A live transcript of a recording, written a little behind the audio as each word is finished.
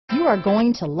you are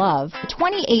going to love the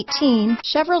 2018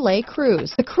 Chevrolet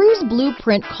Cruze. The Cruze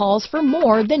blueprint calls for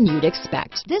more than you'd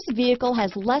expect. This vehicle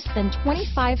has less than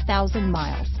 25,000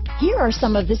 miles. Here are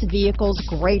some of this vehicle's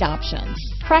great options: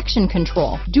 traction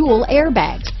control, dual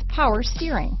airbags, power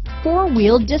steering,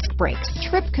 four-wheel disc brakes,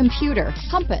 trip computer,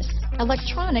 compass,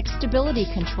 electronic stability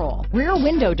control, rear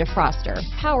window defroster,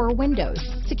 power windows,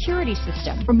 security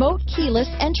system, remote keyless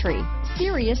entry,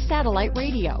 Sirius satellite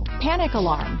radio, panic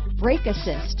alarm, brake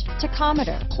assist,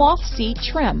 tachometer, cloth seat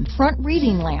trim, front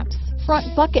reading lamps,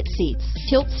 front bucket seats,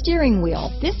 tilt steering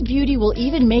wheel. This beauty will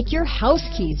even make your house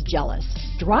keys jealous.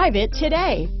 Drive it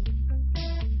today.